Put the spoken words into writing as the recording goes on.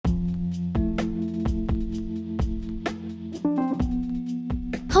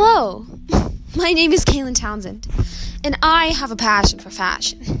Hello, my name is Kaylin Townsend, and I have a passion for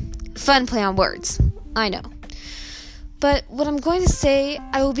fashion. Fun play on words, I know. But what I'm going to say,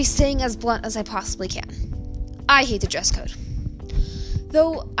 I will be saying as blunt as I possibly can. I hate the dress code.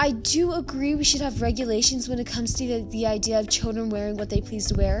 Though I do agree we should have regulations when it comes to the idea of children wearing what they please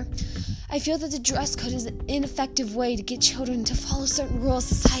to wear, I feel that the dress code is an ineffective way to get children to follow certain rules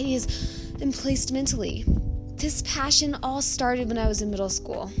society has placed mentally. This passion all started when I was in middle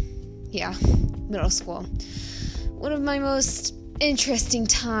school. Yeah, middle school. One of my most interesting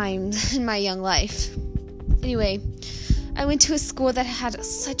times in my young life. Anyway, I went to a school that had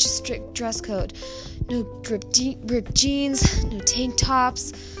such a strict dress code. No ripped jeans, no tank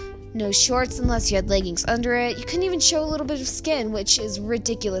tops, no shorts unless you had leggings under it. You couldn't even show a little bit of skin, which is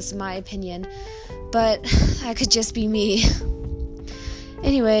ridiculous in my opinion. But that could just be me.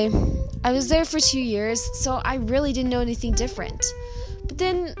 Anyway, I was there for 2 years, so I really didn't know anything different. But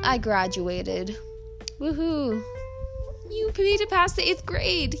then I graduated. Woohoo! You made it past the 8th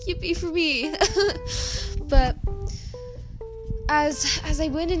grade. Yippee for me. But as I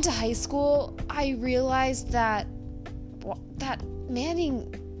went into high school, I realized that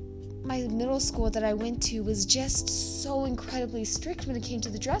manning my middle school that I went to was just so incredibly strict when it came to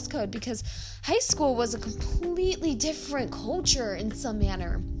the dress code, because high school was a completely different culture in some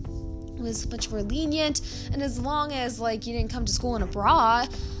manner. It was much more lenient, and as long as you didn't come to school in a bra,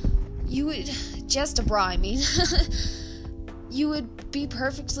 you would you would be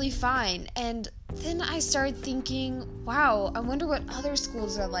perfectly fine. And then I started thinking, wow, I wonder what other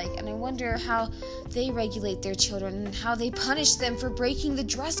schools are like, and I wonder how they regulate their children and how they punish them for breaking the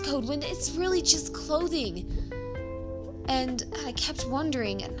dress code when it's really just clothing. And I kept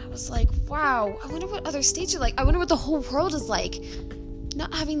wondering, and I was like, wow, I wonder what other states are like. I wonder what the whole world is like,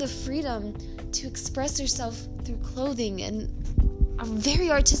 not having the freedom to express yourself through clothing in a very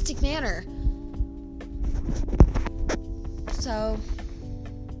artistic manner. So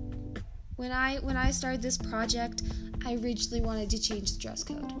when I started this project, I originally wanted to change the dress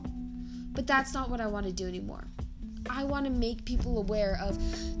code. But that's not what I want to do anymore. I want to make people aware of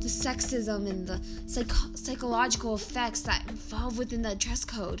the sexism and the psychological effects that involve within that dress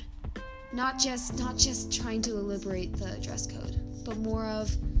code. Not just trying to liberate the dress code, but more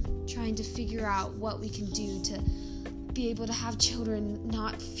of trying to figure out what we can do to be able to have children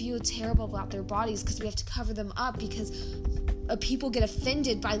not feel terrible about their bodies, because we have to cover them up because people get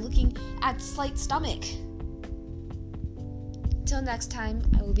offended by looking at slight stomach. Till next time,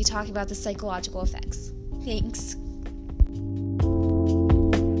 I will be talking about the psychological effects. Thanks.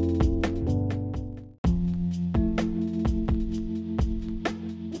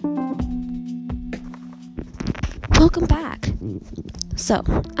 Welcome back. So,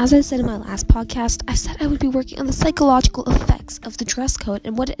 as I said in my last podcast, I said I would be working on the psychological effects of the dress code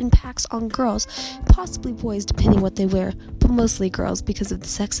and what it impacts on girls, possibly boys depending what they wear, but mostly girls because of the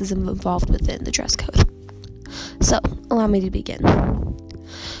sexism involved within the dress code. So, allow me to begin.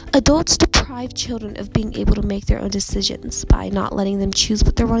 Adults deprive children of being able to make their own decisions by not letting them choose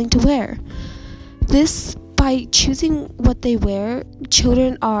what they're wanting to wear. By choosing what they wear,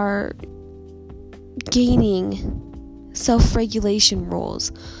 children are gaining self-regulation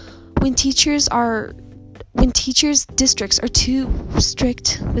rules. When districts are too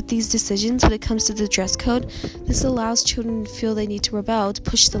strict with these decisions when it comes to the dress code, this allows children to feel they need to rebel, to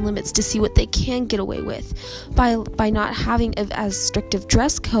push the limits to see what they can get away with. By not having as strict of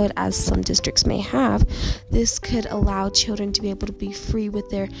dress code as some districts may have, this could allow children to be able to be free with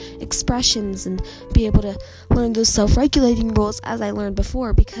their expressions and be able to learn those self-regulating rules, as I learned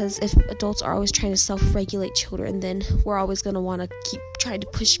before, because if adults are always trying to self-regulate children, then we're always going to want to keep trying to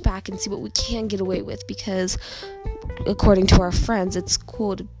push back and see what we can get away with, because according to our friends, it's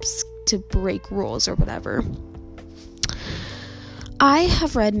cool to break rules or whatever. I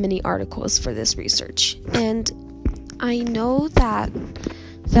have read many articles for this research, and I know that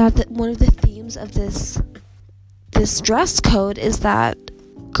one of the themes of this dress code is that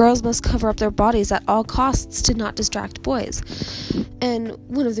girls must cover up their bodies at all costs to not distract boys. And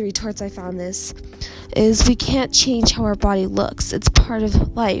one of the retorts I found this is, we can't change how our body looks. It's part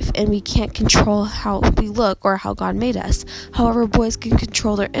of life, and we can't control how we look or how God made us. However, boys can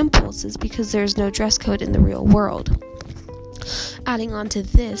control their impulses because there's no dress code in the real world. Adding on to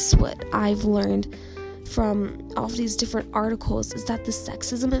this, what I've learned from all of these different articles is that the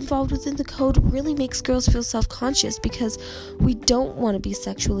sexism involved within the code really makes girls feel self-conscious, because we don't want to be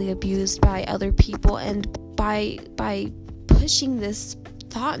sexually abused by other people, and by pushing this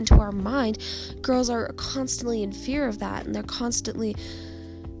thought into our mind, girls are constantly in fear of that, and they're constantly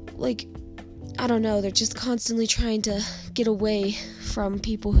I don't know, they're just constantly trying to get away from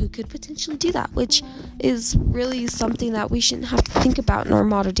people who could potentially do that, which is really something that we shouldn't have to think about in our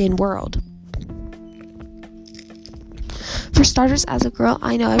modern day world. For starters, as a girl,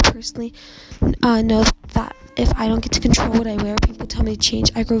 I personally know that if I don't get to control what I wear, people tell me to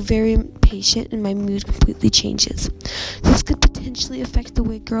change, I grow very impatient and my mood completely changes. This could potentially affect the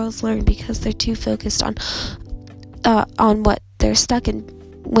way girls learn because they're too focused on what they're stuck in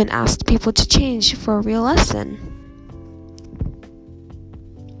when asked people to change for a real lesson.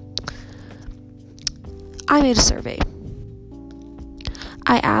 I made a survey.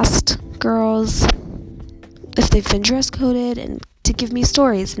 I asked girls if they've been dress coded and to give me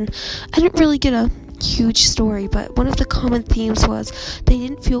stories, and I didn't really get a huge story, but one of the common themes was they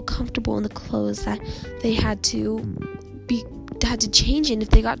didn't feel comfortable in the clothes that they had to change in. If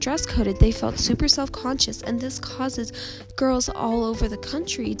they got dress coded, they felt super self-conscious, and this causes girls all over the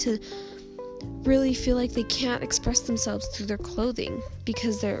country to really feel like they can't express themselves through their clothing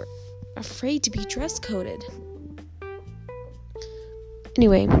because they're afraid to be dress coded.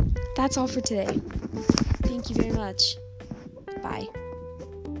 Anyway, that's all for today. Thank you very much. Bye.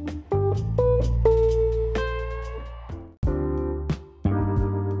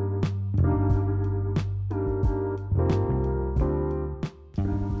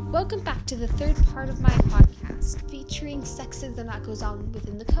 Welcome back to the third part of my podcast, featuring sexism that goes on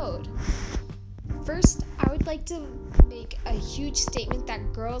within the code. First, I would like to make a huge statement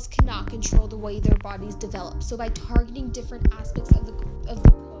that girls cannot control the way their bodies develop. So by targeting different aspects of the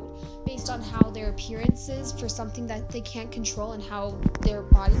code based on how their appearance is for something that they can't control and how their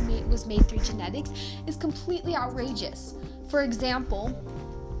body was made through genetics is completely outrageous. For example,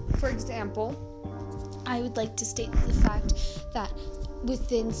 I would like to state the fact that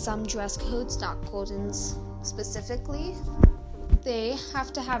within some dress codes, not Golden's specifically, they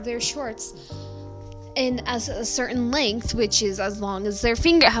have to have their shorts in as a certain length, which is as long as their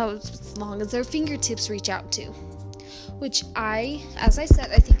fingertips reach out to. Which as I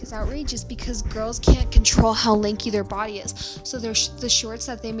said, I think is outrageous because girls can't control how lanky their body is. So the shorts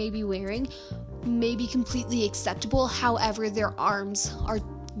that they may be wearing may be completely acceptable. However, their arms are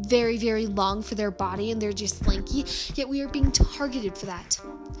very, very long for their body and they're just lanky, yet we are being targeted for that.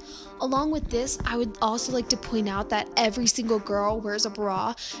 Along with this, I would also like to point out that every single girl wears a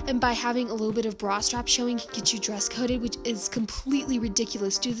bra, and by having a little bit of bra strap showing can get you dress coded, which is completely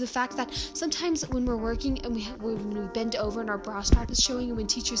ridiculous due to the fact that sometimes when we're working and when we bend over and our bra strap is showing and when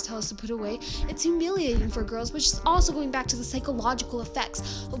teachers tell us to put away, it's humiliating for girls, which is also going back to the psychological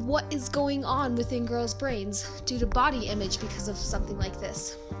effects of what is going on within girls' brains due to body image because of something like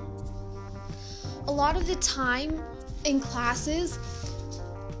this. A lot of the time in classes,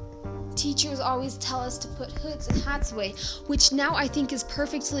 teachers always tell us to put hoods and hats away, which now I think is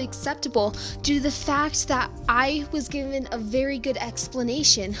perfectly acceptable due to the fact that I was given a very good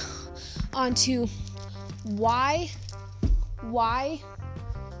explanation onto why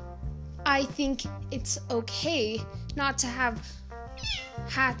I think it's okay not to have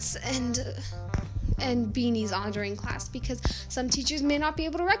hats and beanies on during class, because some teachers may not be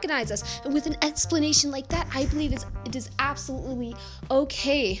able to recognize us. And with an explanation like that, I believe it is absolutely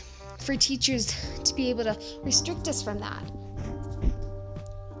okay for teachers to be able to restrict us from that.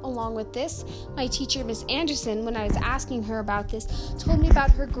 Along with this, my teacher, Miss Anderson, when I was asking her about this, told me about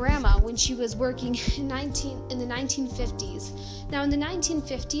her grandma when she was working in the 1950s. Now, in the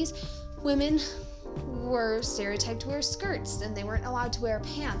 1950s, women were stereotyped to wear skirts and they weren't allowed to wear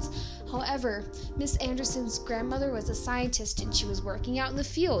pants. However, Miss Anderson's grandmother was a scientist and she was working out in the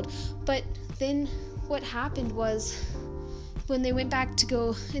field. But then what happened was, when they went back to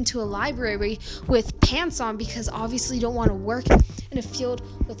go into a library with pants on, because obviously you don't want to work in a field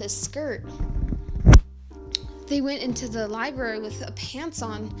with a skirt, they went into the library with pants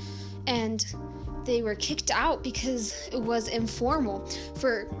on and they were kicked out because it was informal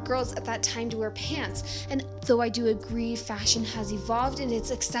for girls at that time to wear pants. And though I do agree fashion has evolved and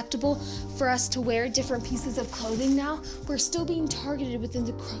it's acceptable for us to wear different pieces of clothing now, we're still being targeted within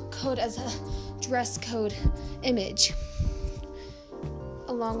the code as a dress code image.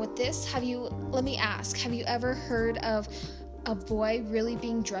 Along with this, let me ask, have you ever heard of a boy really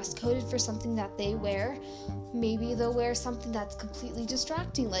being dress coded for something that they wear? Maybe they'll wear something that's completely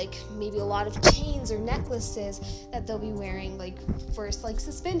distracting, like maybe a lot of chains or necklaces that they'll be wearing, like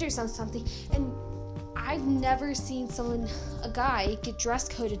suspenders on something. And I've never seen a guy get dress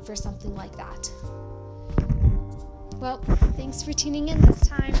coded for something like that. Well, thanks for tuning in this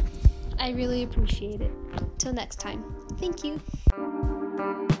time. I really appreciate it. Till next time. Thank you.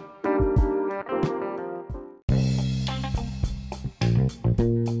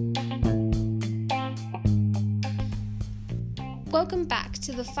 welcome back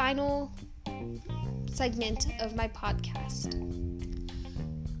to the final segment of my podcast.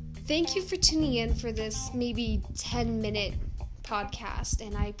 Thank you for tuning in for this maybe 10-minute podcast,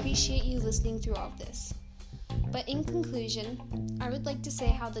 and I appreciate you listening through all of this. But in conclusion, I would like to say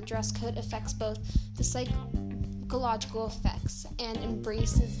how the dress code affects both the psychological effects and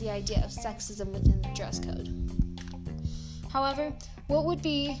embraces the idea of sexism within the dress code. However, what would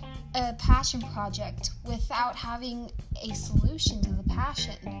be a passion project without having a solution to the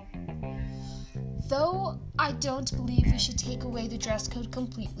passion? Though I don't believe we should take away the dress code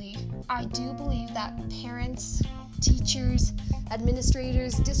completely, I do believe that parents, teachers,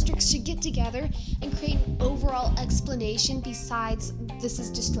 administrators, districts should get together and create an overall explanation besides this is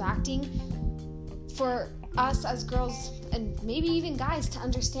distracting for us as girls and maybe even guys to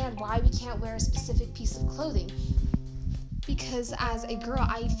understand why we can't wear a specific piece of clothing. Because as a girl,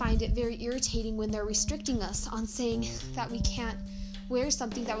 I find it very irritating when they're restricting us on saying that we can't wear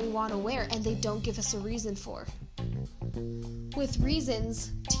something that we want to wear and they don't give us a reason for. With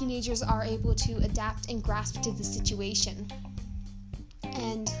reasons, teenagers are able to adapt and grasp to the situation.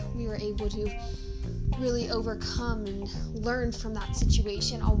 And we were able to really overcome and learn from that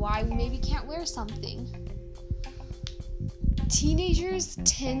situation on why we maybe can't wear something. Teenagers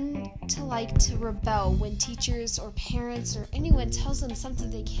tend to like to rebel when teachers or parents or anyone tells them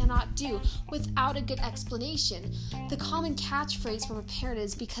something they cannot do without a good explanation. The common catchphrase from a parent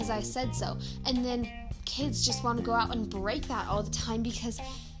is "because I said so," and then kids just want to go out and break that all the time because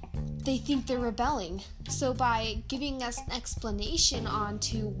they think they're rebelling. So by giving us an explanation on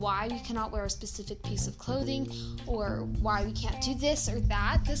to why we cannot wear a specific piece of clothing or why we can't do this or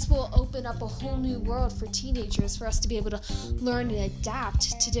that, this will open up a whole new world for teenagers for us to be able to learn and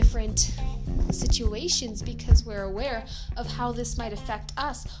adapt to different situations because we're aware of how this might affect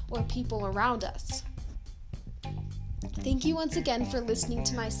us or people around us. Thank you once again for listening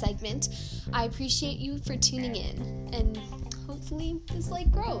to my segment. I appreciate you for tuning in, and hopefully this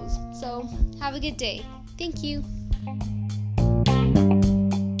grows. So have a good day. Thank you.